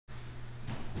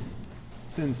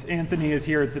Since Anthony is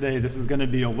here today, this is going to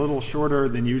be a little shorter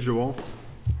than usual.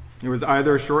 It was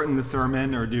either shorten the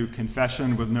sermon or do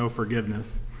confession with no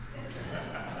forgiveness.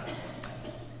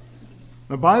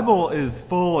 The Bible is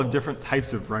full of different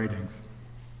types of writings.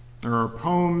 There are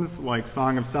poems like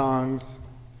Song of Songs.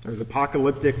 There's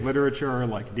apocalyptic literature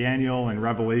like Daniel and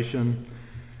Revelation.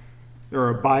 There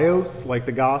are bios like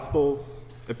the Gospels,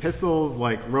 epistles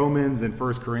like Romans and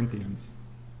 1 Corinthians.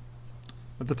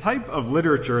 But the type of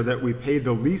literature that we pay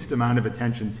the least amount of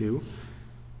attention to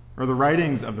are the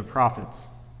writings of the prophets,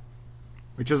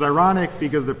 which is ironic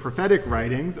because the prophetic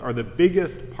writings are the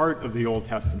biggest part of the Old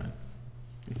Testament.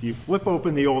 If you flip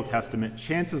open the Old Testament,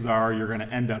 chances are you're going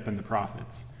to end up in the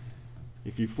prophets.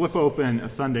 If you flip open a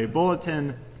Sunday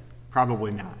bulletin,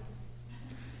 probably not.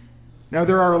 Now,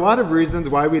 there are a lot of reasons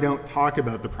why we don't talk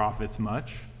about the prophets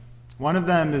much. One of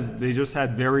them is they just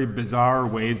had very bizarre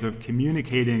ways of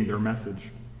communicating their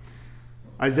message.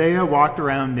 Isaiah walked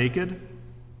around naked.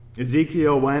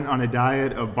 Ezekiel went on a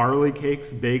diet of barley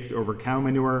cakes baked over cow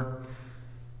manure.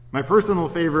 My personal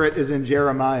favorite is in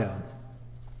Jeremiah,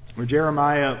 where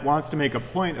Jeremiah wants to make a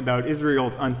point about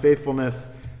Israel's unfaithfulness,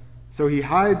 so he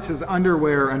hides his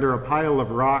underwear under a pile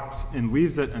of rocks and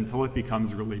leaves it until it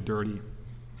becomes really dirty.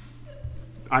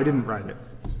 I didn't write it.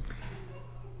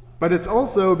 But it's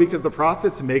also because the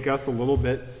prophets make us a little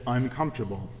bit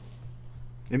uncomfortable.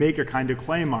 They make a kind of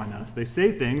claim on us. They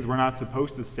say things we're not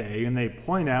supposed to say, and they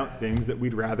point out things that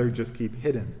we'd rather just keep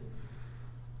hidden.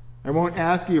 I won't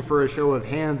ask you for a show of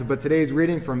hands, but today's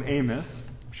reading from Amos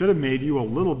should have made you a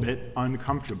little bit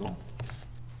uncomfortable.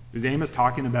 Is Amos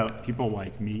talking about people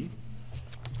like me?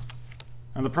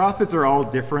 And the prophets are all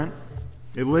different.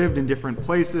 They lived in different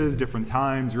places, different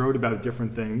times, wrote about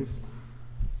different things.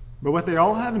 But what they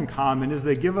all have in common is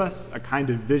they give us a kind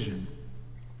of vision.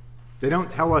 They don't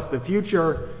tell us the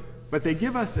future, but they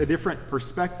give us a different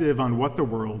perspective on what the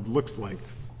world looks like.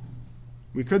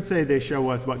 We could say they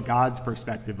show us what God's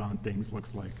perspective on things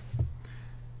looks like.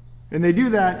 And they do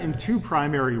that in two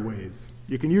primary ways.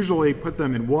 You can usually put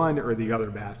them in one or the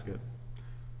other basket.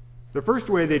 The first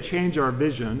way they change our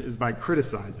vision is by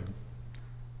criticizing.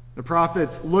 The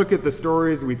prophets look at the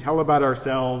stories we tell about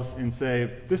ourselves and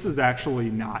say, this is actually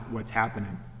not what's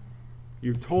happening.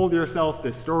 You've told yourself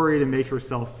this story to make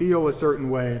yourself feel a certain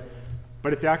way,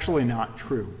 but it's actually not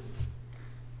true.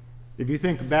 If you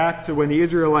think back to when the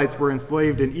Israelites were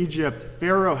enslaved in Egypt,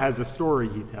 Pharaoh has a story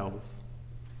he tells,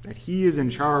 that he is in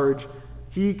charge,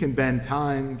 he can bend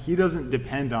time, he doesn't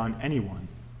depend on anyone.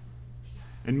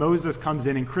 And Moses comes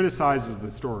in and criticizes the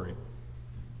story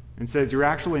and says, you're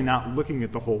actually not looking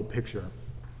at the whole picture.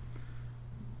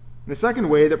 The second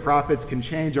way that prophets can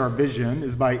change our vision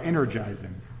is by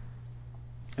energizing.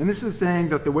 And this is saying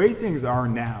that the way things are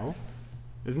now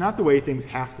is not the way things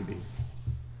have to be.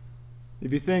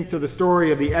 If you think to the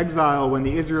story of the exile when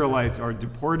the Israelites are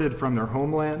deported from their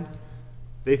homeland,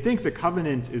 they think the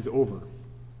covenant is over.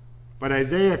 But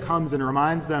Isaiah comes and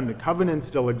reminds them the covenant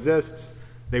still exists.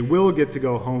 They will get to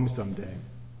go home someday.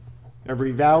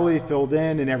 Every valley filled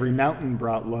in and every mountain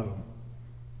brought low.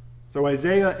 So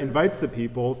Isaiah invites the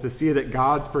people to see that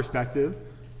God's perspective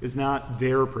is not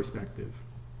their perspective.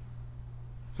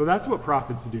 So that's what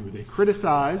prophets do. They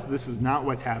criticize, this is not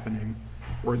what's happening,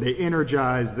 or they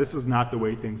energize, this is not the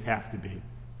way things have to be.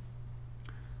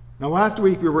 Now, last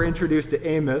week we were introduced to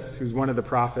Amos, who's one of the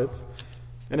prophets,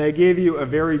 and I gave you a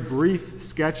very brief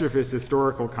sketch of his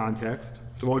historical context,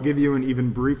 so I'll give you an even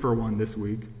briefer one this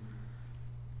week.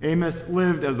 Amos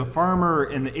lived as a farmer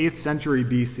in the 8th century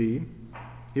BC.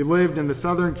 He lived in the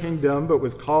southern kingdom, but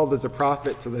was called as a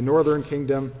prophet to the northern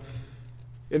kingdom.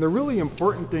 And the really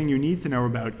important thing you need to know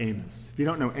about Amos, if you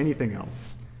don't know anything else,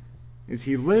 is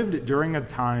he lived during a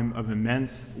time of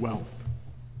immense wealth.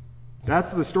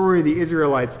 That's the story the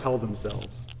Israelites tell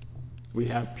themselves. We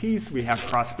have peace, we have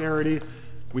prosperity,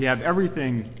 we have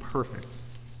everything perfect.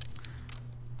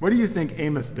 What do you think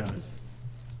Amos does?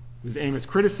 Does Amos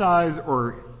criticize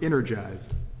or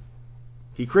energize?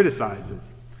 He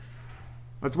criticizes.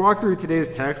 Let's walk through today's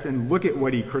text and look at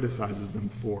what he criticizes them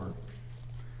for.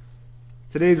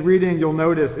 Today's reading, you'll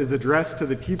notice, is addressed to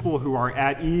the people who are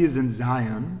at ease in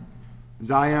Zion.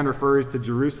 Zion refers to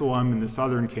Jerusalem in the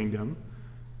southern kingdom.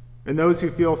 And those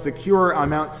who feel secure on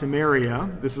Mount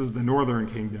Samaria, this is the northern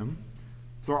kingdom.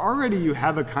 So already you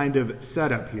have a kind of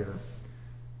setup here.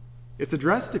 It's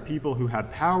addressed to people who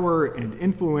have power and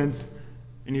influence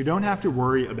and who don't have to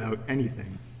worry about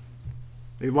anything.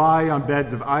 They lie on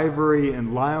beds of ivory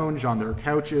and lounge on their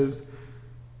couches.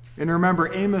 And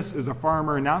remember, Amos is a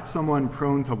farmer, not someone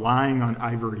prone to lying on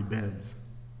ivory beds.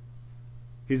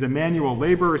 He's a manual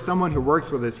laborer, someone who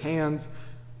works with his hands,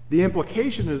 The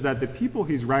implication is that the people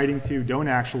he's writing to don't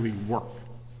actually work.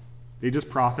 They just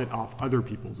profit off other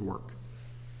people's work.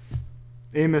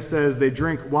 Amos says they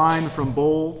drink wine from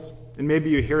bowls, and maybe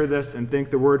you hear this and think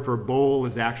the word for bowl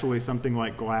is actually something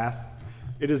like glass.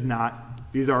 It is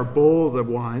not. These are bowls of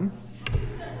wine.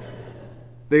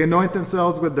 They anoint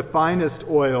themselves with the finest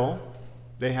oil.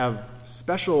 They have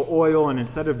special oil, and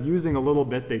instead of using a little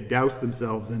bit, they douse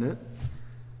themselves in it.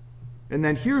 And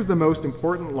then here's the most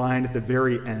important line at the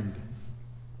very end.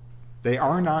 They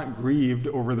are not grieved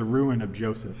over the ruin of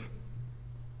Joseph.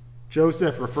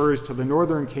 Joseph refers to the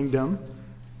northern kingdom,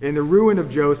 and the ruin of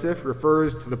Joseph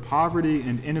refers to the poverty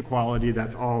and inequality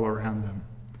that's all around them.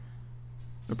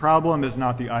 The problem is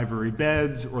not the ivory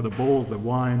beds or the bowls of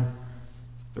wine.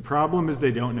 The problem is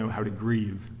they don't know how to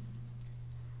grieve.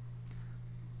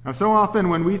 Now, so often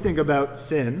when we think about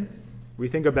sin, we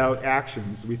think about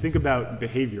actions, we think about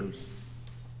behaviors.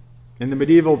 In the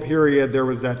medieval period, there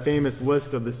was that famous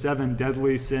list of the 7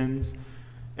 deadly sins: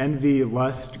 envy,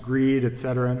 lust, greed,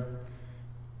 etc.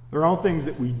 They're all things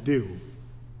that we do.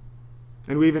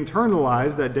 And we've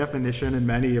internalized that definition in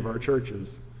many of our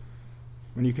churches.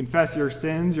 When you confess your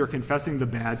sins, you're confessing the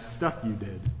bad stuff you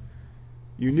did.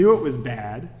 You knew it was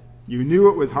bad, you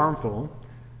knew it was harmful,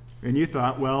 and you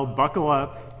thought, well, buckle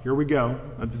up, here we go,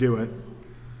 let's do it.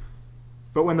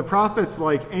 But when the prophets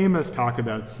like Amos talk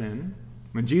about sin,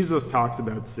 when Jesus talks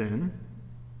about sin,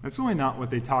 that's really not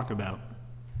what they talk about.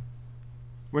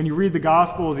 When you read the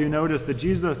Gospels, you notice that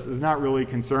Jesus is not really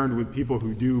concerned with people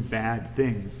who do bad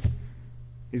things.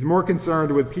 He's more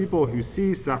concerned with people who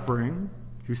see suffering,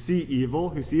 who see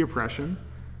evil, who see oppression,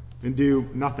 and do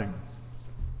nothing.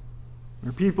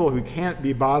 They're people who can't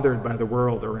be bothered by the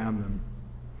world around them.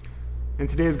 In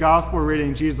today's Gospel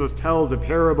reading, Jesus tells a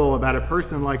parable about a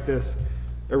person like this,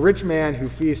 a rich man who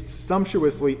feasts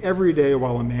sumptuously every day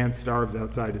while a man starves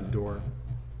outside his door.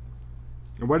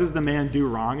 And what does the man do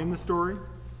wrong in the story?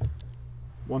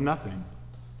 Well, nothing.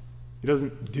 He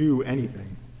doesn't do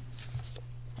anything.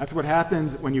 That's what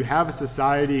happens when you have a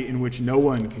society in which no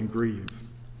one can grieve.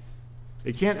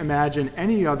 They can't imagine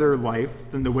any other life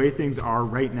than the way things are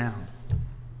right now.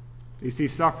 They see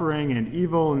suffering and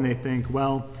evil and they think,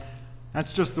 well,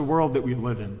 that's just the world that we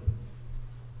live in.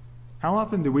 How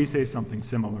often do we say something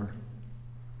similar?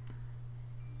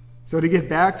 So to get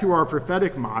back to our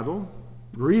prophetic model,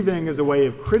 grieving is a way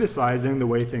of criticizing the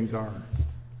way things are.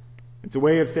 It's a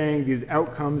way of saying these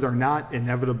outcomes are not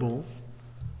inevitable.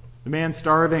 The man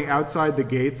starving outside the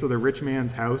gates of the rich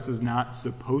man's house is not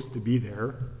supposed to be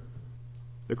there.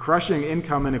 The crushing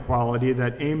income inequality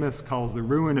that Amos calls the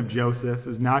ruin of Joseph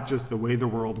is not just the way the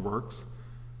world works,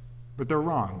 but they're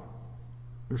wrong.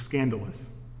 They're scandalous.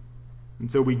 And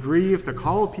so we grieve to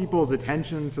call people's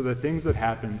attention to the things that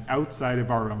happen outside of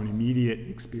our own immediate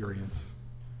experience.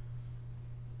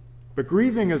 But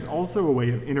grieving is also a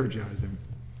way of energizing.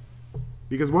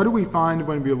 Because what do we find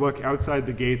when we look outside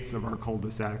the gates of our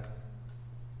cul-de-sac?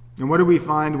 And what do we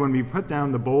find when we put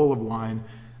down the bowl of wine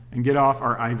and get off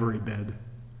our ivory bed?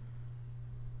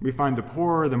 We find the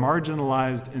poor, the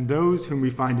marginalized, and those whom we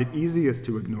find it easiest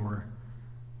to ignore.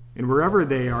 And wherever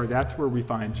they are, that's where we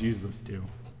find Jesus too.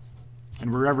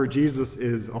 And wherever Jesus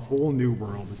is, a whole new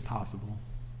world is possible.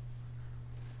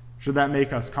 Should that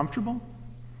make us comfortable?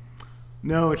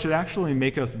 No, it should actually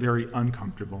make us very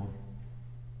uncomfortable.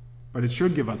 But it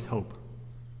should give us hope,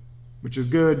 which is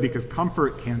good because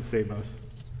comfort can't save us,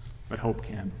 but hope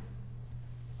can.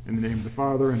 In the name of the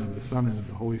Father, and of the Son, and of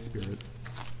the Holy Spirit.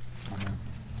 Amen.